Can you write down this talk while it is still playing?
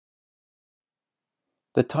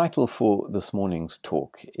The title for this morning's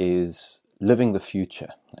talk is Living the Future,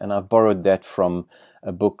 and I've borrowed that from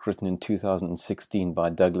a book written in 2016 by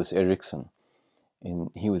Douglas Erickson.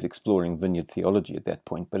 He was exploring vineyard theology at that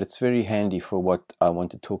point, but it's very handy for what I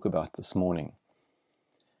want to talk about this morning,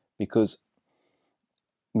 because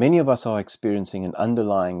many of us are experiencing an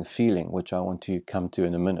underlying feeling, which I want to come to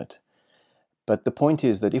in a minute. But the point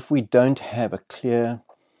is that if we don't have a clear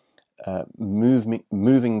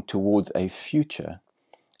moving towards a future,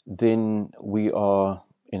 then we are,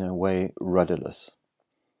 in a way, rudderless.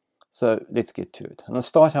 So let's get to it. And I'll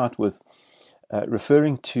start out with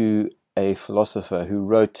referring to a philosopher who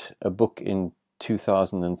wrote a book in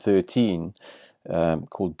 2013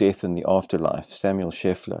 called Death in the Afterlife, Samuel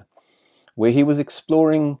Scheffler, where he was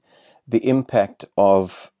exploring the impact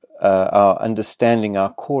of our understanding,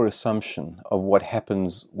 our core assumption of what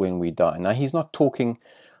happens when we die. Now, he's not talking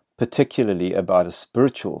particularly about a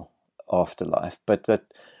spiritual afterlife, but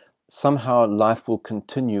that somehow life will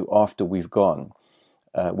continue after we've gone,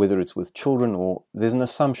 whether it's with children or there's an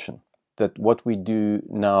assumption that what we do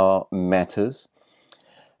now matters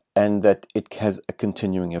and that it has a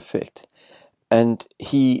continuing effect. And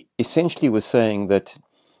he essentially was saying that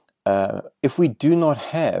if we do not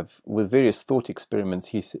have, with various thought experiments,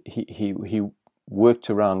 he worked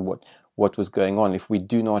around what was going on, if we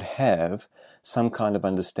do not have some kind of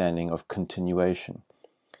understanding of continuation.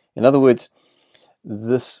 In other words,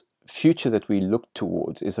 this future that we look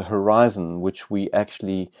towards is a horizon which we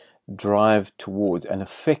actually drive towards and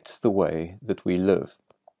affects the way that we live.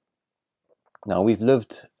 Now, we've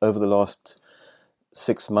lived over the last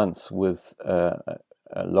 6 months with a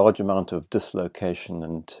large amount of dislocation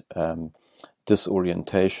and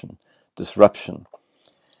disorientation, disruption.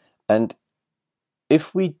 And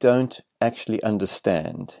if we don't actually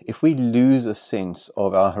understand, if we lose a sense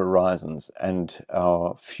of our horizons and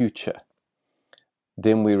our future,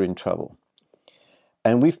 then we're in trouble.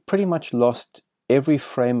 And we've pretty much lost every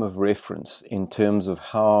frame of reference in terms of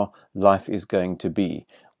how life is going to be.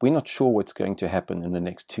 We're not sure what's going to happen in the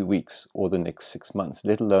next 2 weeks or the next 6 months,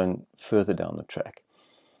 let alone further down the track.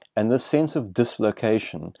 And this sense of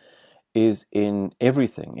dislocation is in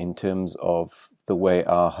everything, in terms of the way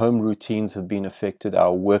our home routines have been affected,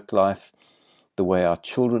 our work life, the way our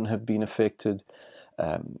children have been affected,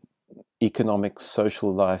 economic,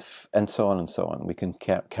 social life, and so on and so on. We can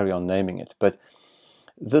carry on naming it. But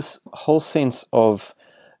this whole sense of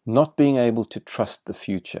not being able to trust the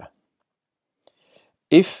future.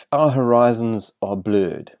 If our horizons are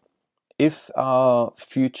blurred, if our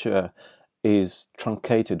future is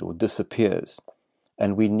truncated or disappears,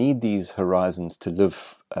 and we need these horizons to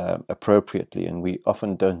live appropriately, and we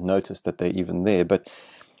often don't notice that they're even there, but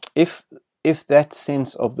if that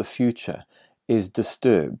sense of the future is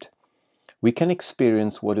disturbed, we can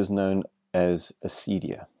experience what is known as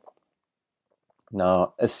acedia.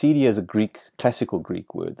 Now, acedia is a classical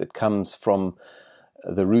Greek word that comes from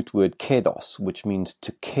the root word kedos, which means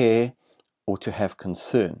to care or to have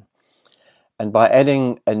concern. And by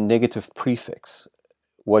adding a negative prefix,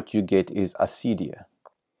 what you get is acedia.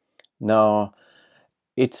 Now,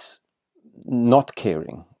 it's not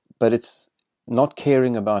caring, but it's not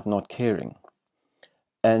caring about not caring.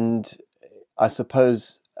 And I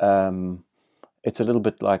suppose it's a little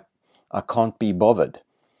bit like I can't be bothered.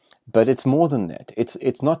 But it's more than that.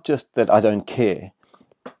 It's not just that I don't care.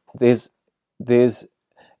 There's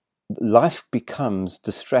life becomes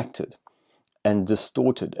distracted and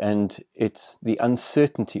distorted, and it's the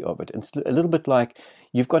uncertainty of it. It's a little bit like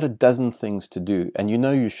you've got a dozen things to do, and you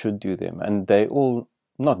know you should do them, and they're all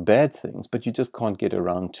not bad things, but you just can't get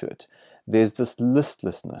around to it. There's this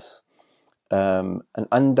listlessness, an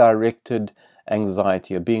undirected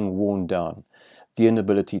anxiety of being worn down, the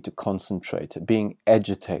inability to concentrate, being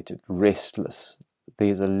agitated, restless.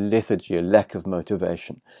 There's a lethargy, a lack of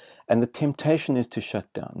motivation. And the temptation is to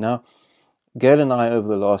shut down. Now, Gail and I, over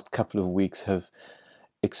the last couple of weeks, have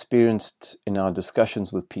experienced in our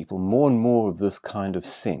discussions with people more and more of this kind of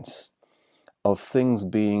sense of things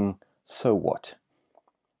being so what,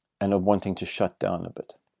 and of wanting to shut down a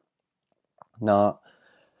bit. Now,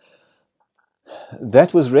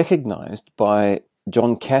 that was recognized by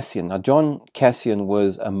John Cassian. Now, John Cassian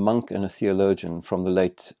was a monk and a theologian from the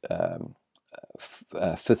late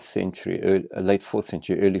 5th century, late 4th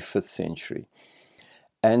century, early 5th century.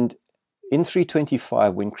 And in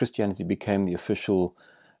 325, when Christianity became the official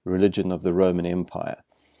religion of the Roman Empire,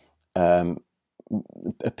 a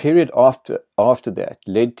period after that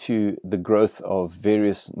led to the growth of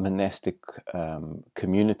various monastic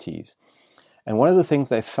communities. And one of the things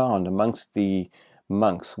they found amongst the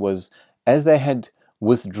monks was, as they had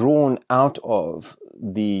withdrawn out of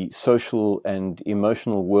the social and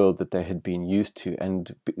emotional world that they had been used to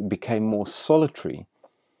and became more solitary,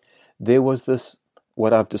 there was this,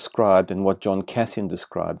 what I've described and what John Cassian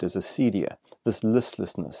described as acedia, this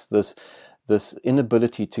listlessness, this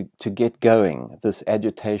inability to get going, this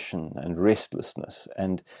agitation and restlessness.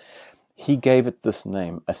 And he gave it this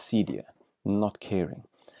name, acedia, not caring.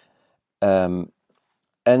 And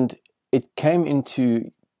it came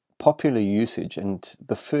into popular usage, and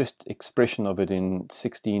the first expression of it in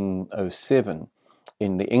 1607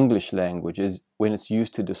 in the English language is when it's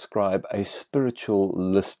used to describe a spiritual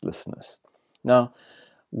listlessness. Now,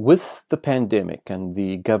 with the pandemic and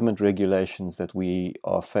the government regulations that we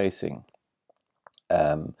are facing,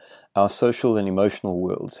 our social and emotional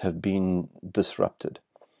worlds have been disrupted.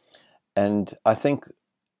 And I think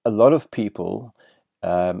a lot of people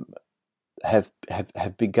have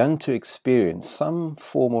begun to experience some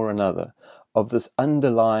form or another of this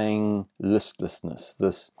underlying listlessness,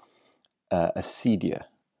 this acedia.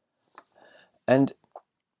 And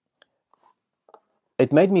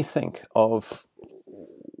it made me think of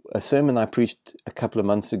a sermon I preached a couple of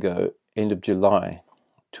months ago, end of July,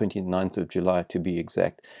 29th of July to be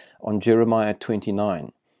exact, on Jeremiah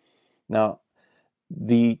 29. Now,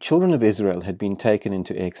 the children of Israel had been taken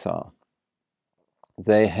into exile.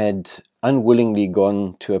 They had unwillingly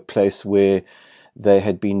gone to a place where they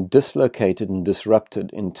had been dislocated and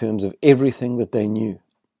disrupted in terms of everything that they knew.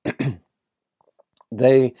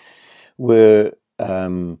 They were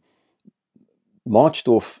marched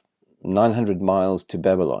off 900 miles to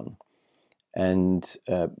Babylon, and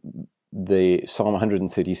the Psalm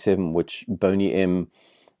 137, which Boney M.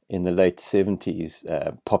 in the late 70s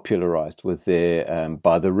popularized with their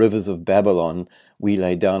 "By the Rivers of Babylon, we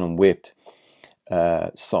lay down and wept"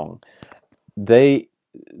 song. They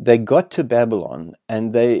got to Babylon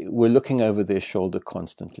and they were looking over their shoulder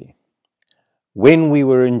constantly. When we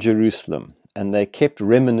were in Jerusalem, and they kept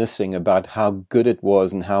reminiscing about how good it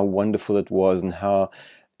was and how wonderful it was and how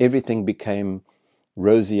everything became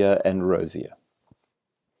rosier and rosier.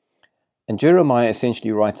 And Jeremiah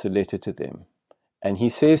essentially writes a letter to them, and he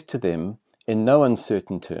says to them in no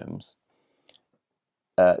uncertain terms,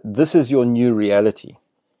 this is your new reality.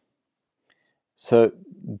 So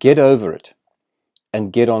get over it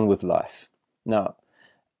and get on with life. Now,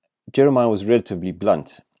 Jeremiah was relatively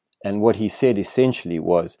blunt, and what he said essentially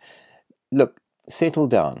was, look, settle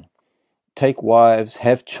down, take wives,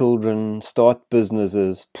 have children, start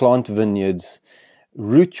businesses, plant vineyards,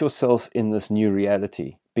 root yourself in this new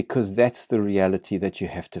reality, because that's the reality that you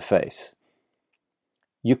have to face.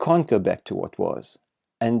 You can't go back to what was.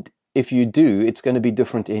 And if you do, it's going to be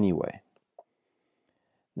different anyway.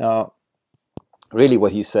 Now, really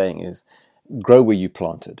what he's saying is, grow where you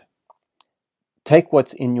planted. Take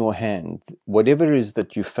what's in your hand, whatever it is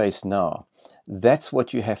that you face now, that's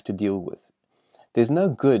what you have to deal with. There's no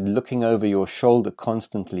good looking over your shoulder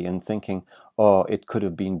constantly and thinking, oh, it could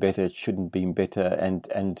have been better, it shouldn't have been better,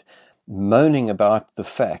 and moaning about the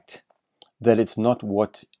fact that it's not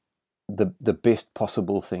what the best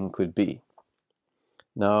possible thing could be.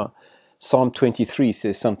 Now, Psalm 23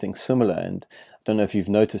 says something similar, and I don't know if you've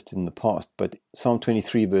noticed in the past, but Psalm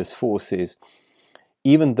 23 verse 4 says,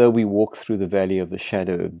 even though we walk through the valley of the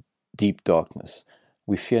shadow of deep darkness,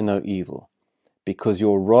 we fear no evil, because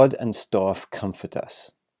your rod and staff comfort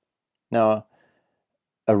us. Now,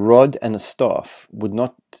 a rod and a staff would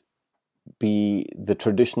not be the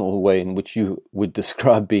traditional way in which you would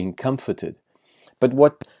describe being comforted. But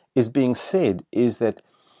what is being said is that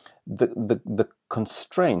the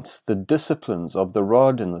constraints, the disciplines of the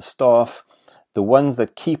rod and the staff, the ones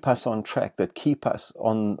that keep us on track, that keep us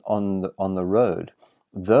on the road,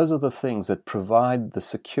 those are the things that provide the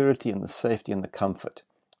security and the safety and the comfort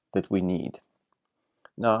that we need.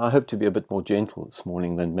 Now, I hope to be a bit more gentle this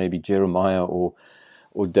morning than maybe Jeremiah or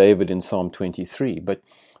David in Psalm 23, but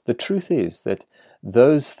the truth is that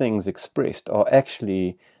those things expressed are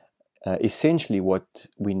actually essentially what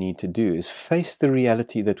we need to do is face the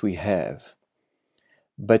reality that we have,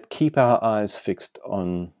 but keep our eyes fixed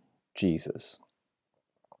on Jesus.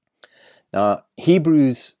 Now,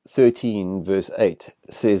 Hebrews 13 verse 8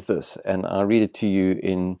 says this, and I'll read it to you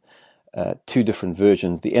in two different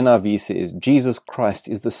versions. The NIV says, Jesus Christ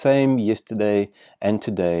is the same yesterday and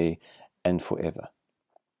today and forever.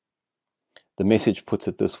 The Message puts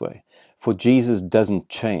it this way, for Jesus doesn't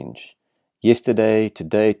change. Yesterday,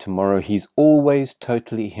 today, tomorrow, he's always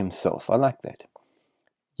totally himself. I like that.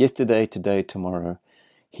 Yesterday, today, tomorrow,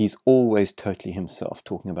 he's always totally himself,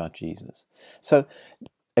 talking about Jesus. So,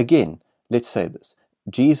 again, let's say this.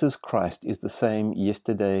 Jesus Christ is the same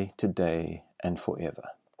yesterday, today, and forever.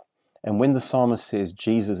 And when the psalmist says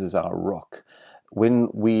Jesus is our rock, when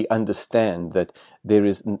we understand that there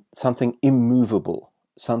is something immovable,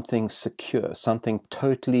 something secure, something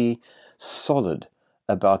totally solid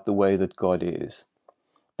about the way that God is,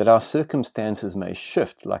 that our circumstances may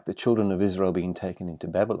shift, like the children of Israel being taken into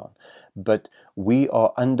Babylon, but we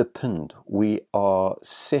are underpinned, we are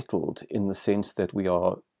settled in the sense that we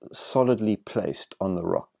are solidly placed on the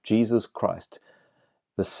rock, Jesus Christ,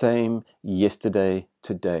 the same yesterday,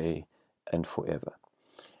 today, and forever.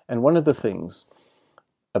 And one of the things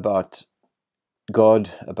about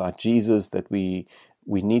God, about Jesus, that we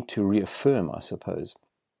need to reaffirm, I suppose,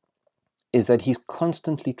 is that He's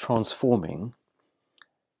constantly transforming,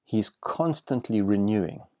 He's constantly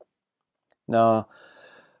renewing. Now,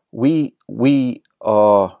 we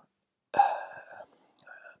are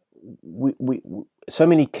on so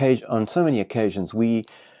many occasions we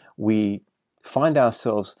find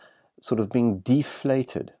ourselves sort of being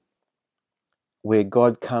deflated, where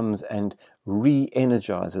God comes and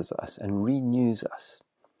re-energizes us and renews us.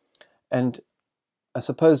 And I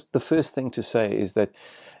suppose the first thing to say is that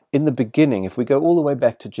in the beginning, if we go all the way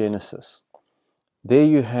back to Genesis, there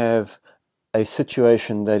you have a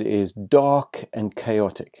situation that is dark and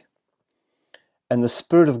chaotic. And the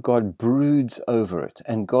Spirit of God broods over it,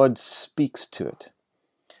 and God speaks to it.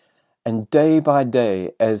 And day by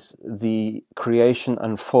day, as the creation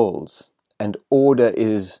unfolds and order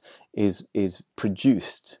is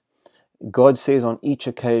produced, God says on each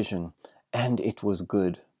occasion, and it was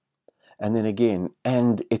good. And then again,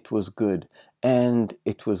 and it was good, and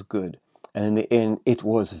it was good. And in the end, it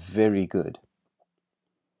was very good.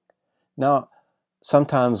 Now,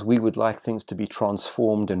 sometimes we would like things to be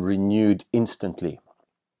transformed and renewed instantly.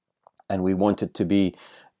 And we want it to be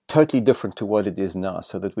totally different to what it is now,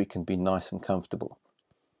 so that we can be nice and comfortable.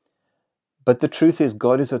 But the truth is,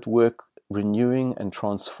 God is at work renewing and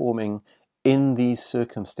transforming in these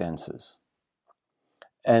circumstances.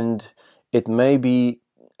 And it may be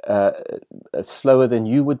slower than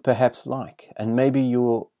you would perhaps like. And maybe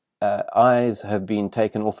your eyes have been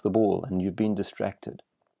taken off the ball and you've been distracted.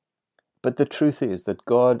 But the truth is that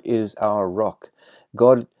God is our rock.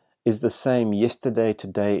 God is the same yesterday,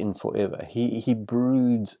 today, and forever. He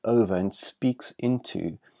broods over and speaks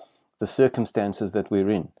into the circumstances that we're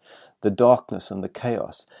in, the darkness and the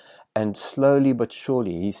chaos. And slowly but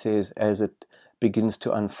surely, He says, as it begins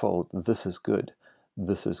to unfold, this is good,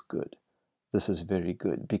 this is good, this is very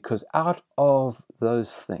good. Because out of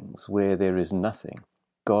those things where there is nothing,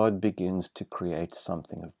 God begins to create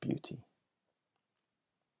something of beauty.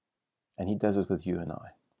 And He does it with you and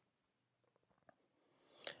I.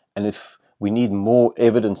 And if we need more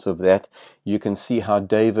evidence of that, you can see how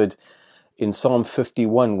David, in Psalm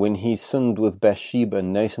 51, when he sinned with Bathsheba,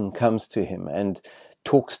 Nathan comes to him and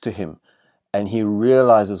talks to him, and he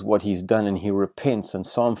realizes what he's done and he repents. And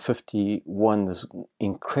Psalm 51, this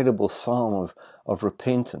incredible psalm of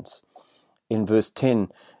repentance. In verse 10,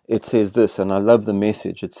 it says this, and I love the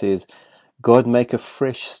message. It says, God, make a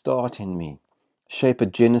fresh start in me. Shape a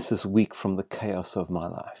Genesis week from the chaos of my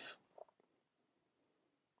life.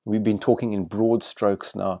 We've been talking in broad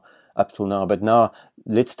strokes now, up till now, but now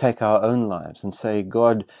let's take our own lives and say,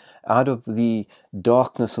 God, out of the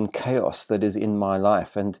darkness and chaos that is in my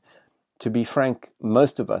life, and to be frank,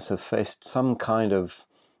 most of us have faced some kind of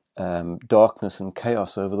darkness and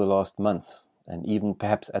chaos over the last months, and even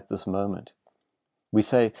perhaps at this moment. We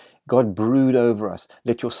say, God, brood over us.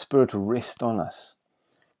 Let your Spirit rest on us.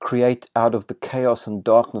 Create out of the chaos and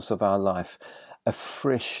darkness of our life a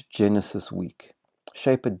fresh Genesis week.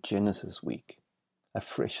 Shape a Genesis week, a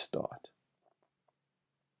fresh start.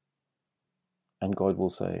 And God will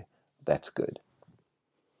say, that's good.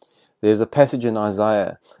 There's a passage in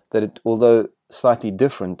Isaiah that, although slightly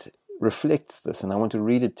different, reflects this, and I want to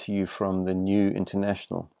read it to you from the New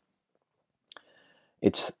International.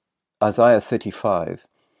 It's Isaiah 35.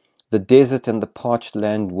 The desert and the parched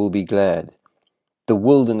land will be glad. The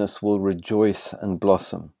wilderness will rejoice and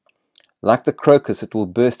blossom. Like the crocus, it will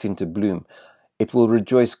burst into bloom. It will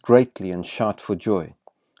rejoice greatly and shout for joy.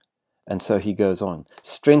 And so he goes on.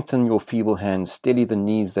 Strengthen your feeble hands, steady the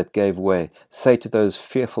knees that gave way. Say to those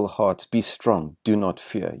fearful hearts, be strong, do not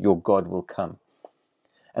fear, your God will come.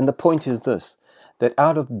 And the point is this, that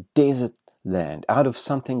out of desert land, out of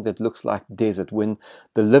something that looks like desert, when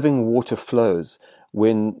the living water flows,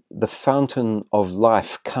 when the fountain of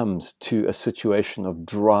life comes to a situation of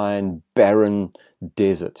dry and barren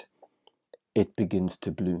desert, it begins to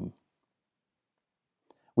bloom.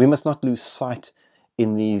 We must not lose sight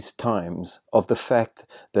in these times of the fact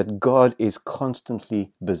that God is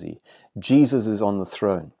constantly busy. Jesus is on the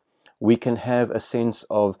throne. We can have a sense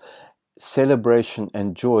of celebration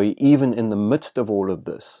and joy even in the midst of all of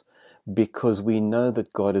this, because we know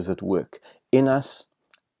that God is at work in us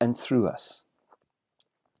and through us.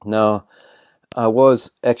 Now, I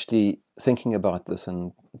was actually thinking about this,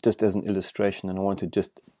 and just as an illustration, and I want to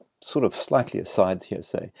just sort of slightly aside here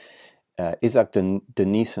say, Isaac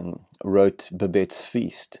Denison wrote Babette's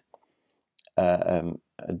Feast,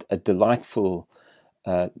 a delightful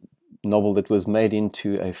novel that was made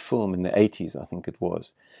into a film in the 80s, I think it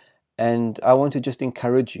was. And I want to just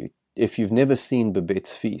encourage you, if you've never seen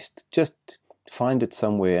Babette's Feast, just find it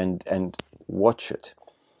somewhere and watch it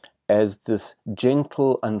as this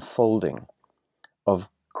gentle unfolding of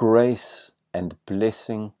grace and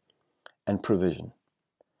blessing and provision.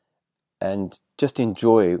 And just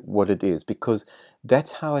enjoy what it is, because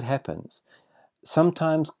that's how it happens.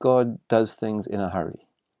 Sometimes God does things in a hurry.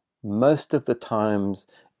 Most of the times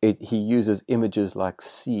he uses images like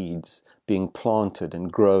seeds being planted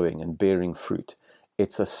and growing and bearing fruit.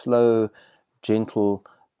 It's a slow, gentle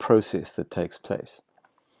process that takes place.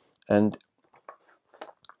 And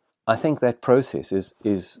I think that process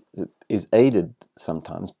is aided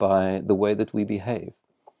sometimes by the way that we behave.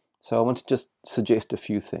 So I want to just suggest a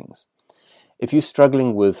few things. If you're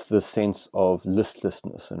struggling with the sense of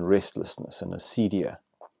listlessness and restlessness and acedia,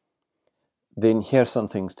 then here are some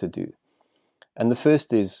things to do. And the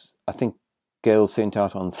first is, I think Gail sent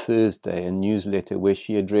out on Thursday a newsletter where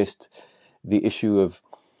she addressed the issue of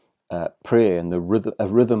prayer and a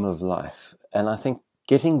rhythm of life. And I think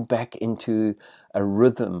getting back into a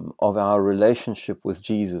rhythm of our relationship with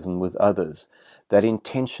Jesus and with others, that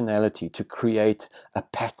intentionality to create a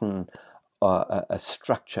pattern, a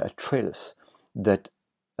structure, a trellis that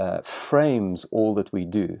frames all that we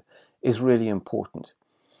do, is really important.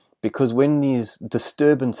 Because when these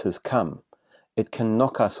disturbances come, it can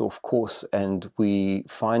knock us off course, and we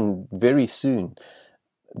find very soon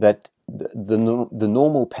that the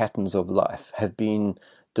normal patterns of life have been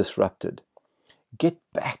disrupted. Get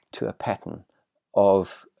back to a pattern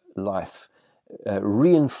of life.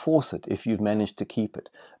 Reinforce it if you've managed to keep it.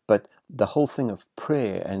 But the whole thing of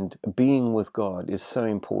prayer and being with God is so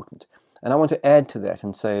important. And I want to add to that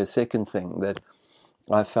and say a second thing that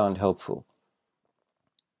I found helpful.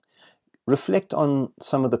 Reflect on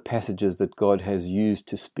some of the passages that God has used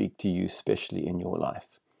to speak to you, especially in your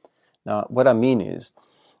life. Now, what I mean is,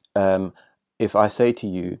 if I say to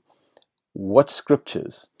you, what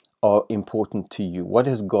scriptures are important to you? What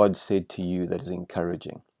has God said to you that is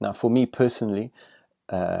encouraging? Now, for me personally,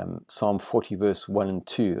 Psalm 40 verse 1 and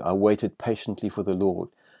 2, I waited patiently for the Lord.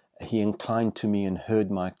 He inclined to me and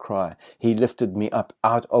heard my cry. He lifted me up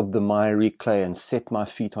out of the miry clay and set my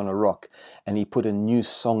feet on a rock. And he put a new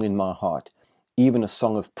song in my heart, even a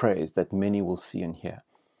song of praise that many will see and hear.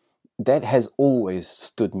 That has always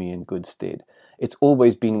stood me in good stead. It's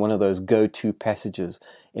always been one of those go-to passages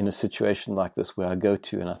in a situation like this where I go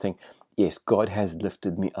to and I think, yes, God has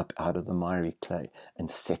lifted me up out of the miry clay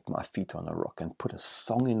and set my feet on a rock and put a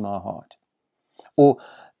song in my heart. Or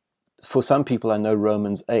for some people, I know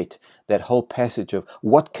Romans 8, that whole passage of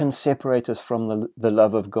what can separate us from the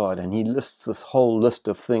love of God. And he lists this whole list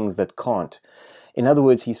of things that can't. In other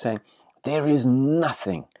words, he's saying, there is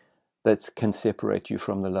nothing that can separate you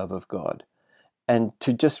from the love of God. And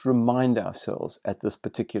to just remind ourselves at this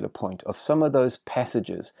particular point of some of those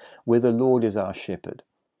passages where the Lord is our shepherd,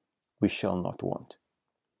 we shall not want.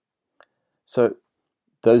 So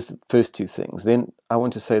those first two things. Then I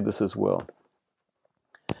want to say this as well.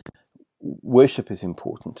 Worship is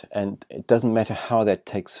important, and it doesn't matter how that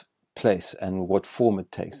takes place and what form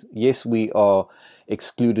it takes. Yes, we are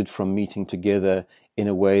excluded from meeting together in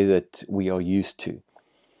a way that we are used to,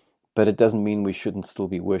 but it doesn't mean we shouldn't still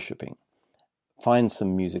be worshiping. Find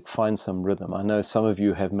some music, find some rhythm. I know some of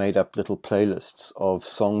you have made up little playlists of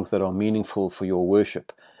songs that are meaningful for your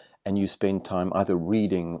worship, and you spend time either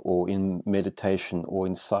reading or in meditation or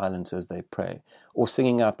in silence as they pray, or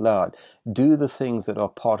singing out loud. Do the things that are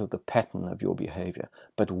part of the pattern of your behavior,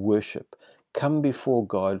 but worship. Come before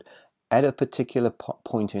God at a particular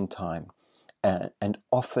point in time and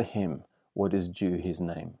offer him what is due his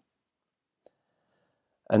name.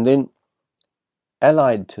 And then,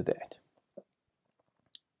 allied to that,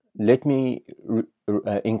 let me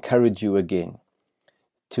encourage you again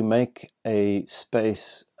to make a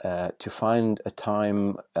space, to find a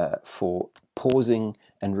time for pausing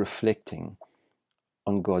and reflecting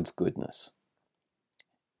on God's goodness.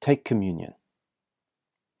 Take communion.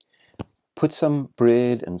 Put some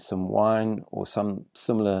bread and some wine or some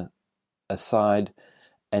similar aside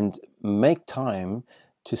and make time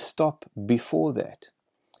to stop before that.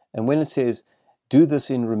 And when it says, do this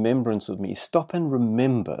in remembrance of me, stop and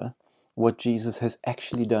remember what Jesus has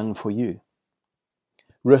actually done for you.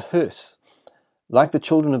 Rehearse, like the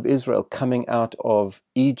children of Israel coming out of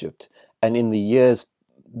Egypt, and in the years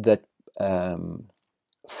that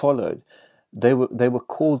followed, they were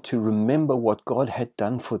called to remember what God had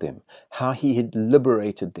done for them, how He had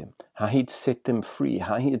liberated them, how He'd set them free,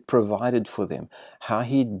 how He had provided for them, how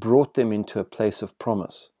He'd brought them into a place of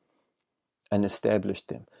promise and established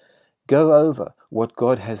them. Go over what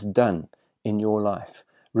God has done in your life.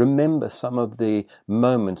 Remember some of the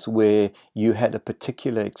moments where you had a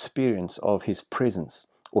particular experience of His presence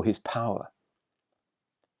or His power,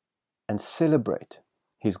 and celebrate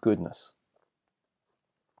His goodness.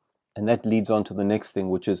 And that leads on to the next thing,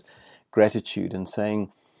 which is gratitude, and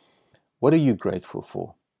saying, what are you grateful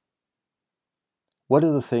for? What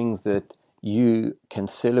are the things that you can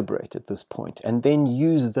celebrate at this point? And then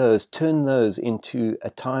use those, turn those into a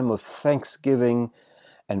time of thanksgiving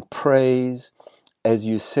and praise as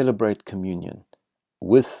you celebrate communion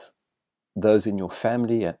with those in your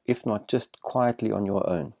family, if not just quietly on your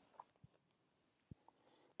own.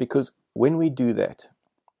 Because when we do that,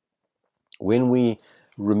 when we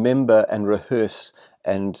remember and rehearse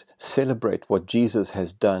and celebrate what Jesus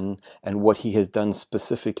has done and what He has done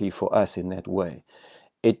specifically for us in that way,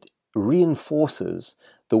 it reinforces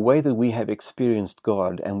the way that we have experienced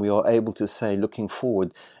God, and we are able to say, looking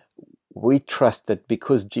forward, we trust that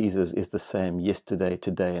because Jesus is the same yesterday,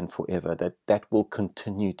 today, and forever, that will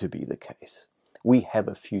continue to be the case. We have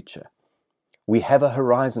a future. We have a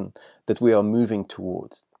horizon that we are moving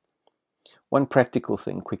towards. One practical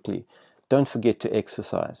thing quickly, don't forget to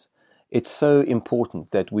exercise. It's so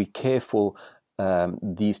important that we care for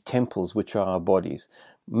these temples, which are our bodies.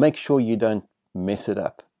 Make sure you don't mess it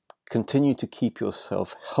up. Continue to keep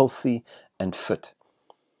yourself healthy and fit.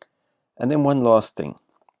 And then one last thing.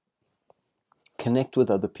 Connect with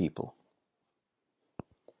other people.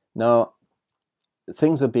 Now,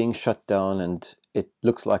 things are being shut down and it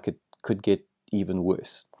looks like it could get even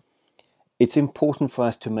worse. It's important for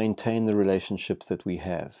us to maintain the relationships that we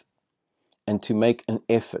have and to make an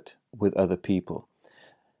effort with other people.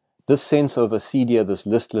 This sense of acedia, this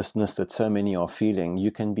listlessness that so many are feeling, you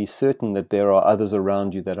can be certain that there are others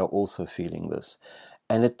around you that are also feeling this.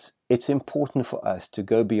 And it's important for us to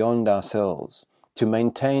go beyond ourselves, to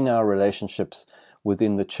maintain our relationships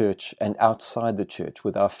within the church and outside the church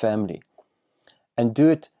with our family, and do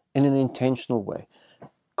it in an intentional way.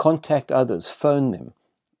 Contact others, phone them,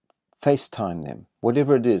 FaceTime them,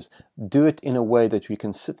 whatever it is. Do it in a way that you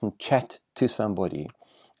can sit and chat to somebody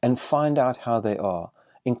and find out how they are.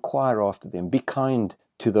 Inquire after them. Be kind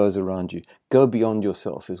to those around you. Go beyond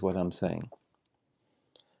yourself is what I'm saying.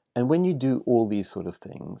 And when you do all these sort of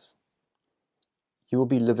things, you will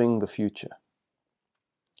be living the future.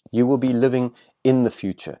 You will be living in the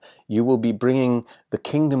future. You will be bringing the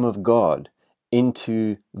kingdom of God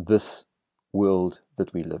into this world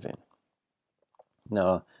that we live in.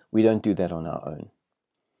 Now, we don't do that on our own.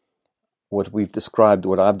 What I've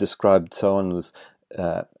described so on was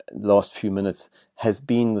last few minutes has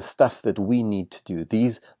been the stuff that we need to do.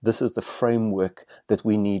 This is the framework that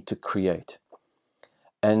we need to create.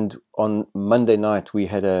 And on Monday night, we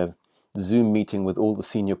had a Zoom meeting with all the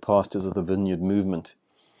senior pastors of the Vineyard Movement.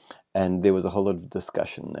 And there was a whole lot of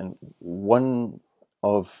discussion. And one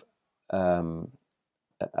of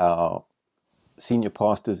our senior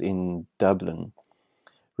pastors in Dublin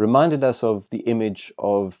reminded us of the image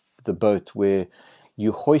of the boat where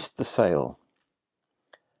you hoist the sail.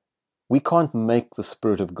 We can't make the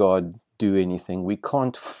Spirit of God do anything. We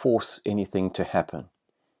can't force anything to happen.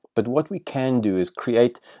 But what we can do is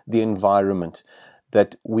create the environment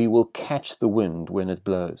that we will catch the wind when it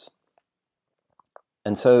blows.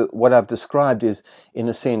 And so what I've described is, in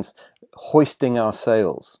a sense, hoisting our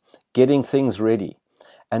sails, getting things ready,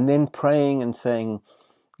 and then praying and saying,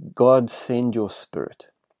 God, send your Spirit.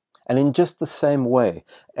 And in just the same way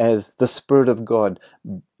as the Spirit of God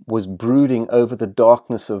was brooding over the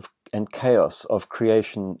darkness and chaos of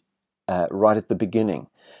creation right at the beginning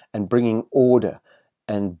and bringing order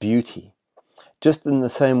and beauty, just in the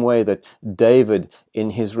same way that David,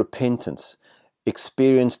 in his repentance,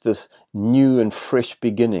 experienced this new and fresh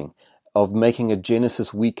beginning of making a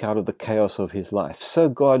Genesis week out of the chaos of his life, so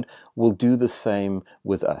God will do the same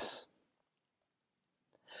with us.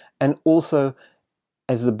 And also,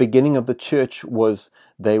 as the beginning of the church was,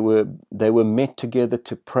 they were met together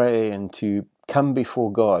to pray and to come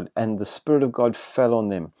before God, and the Spirit of God fell on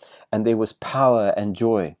them, and there was power and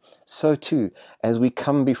joy. So too, as we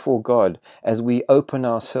come before God, as we open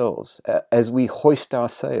ourselves, as we hoist our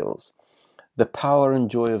sails, the power and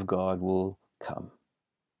joy of God will come.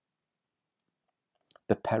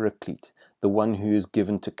 The Paraclete, the one who is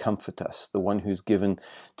given to comfort us, the one who's given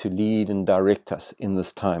to lead and direct us in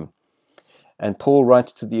this time. And Paul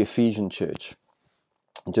writes to the Ephesian church,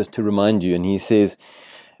 just to remind you, and he says,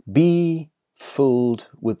 be filled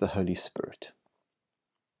with the Holy Spirit.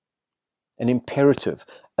 An imperative,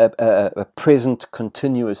 a present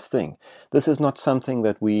continuous thing. This is not something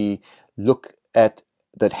that we look at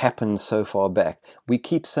that happened so far back. We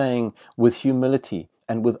keep saying with humility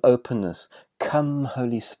and with openness, come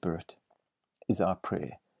Holy Spirit, is our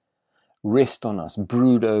prayer. Rest on us,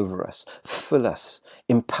 brood over us, fill us,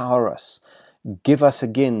 empower us, give us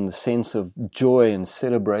again the sense of joy and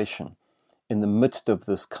celebration in the midst of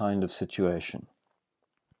this kind of situation.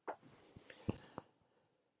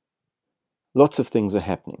 Lots of things are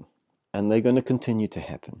happening, and they're going to continue to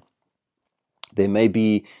happen. There may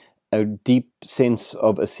be a deep sense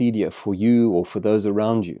of acedia for you or for those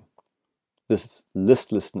around you, this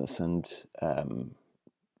listlessness and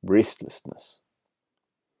restlessness.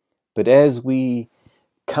 But as we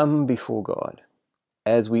come before God,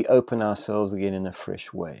 as we open ourselves again in a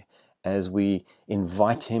fresh way, as we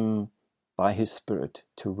invite Him by His Spirit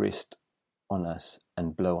to rest on us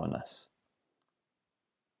and blow on us,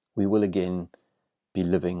 we will again be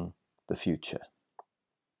living the future.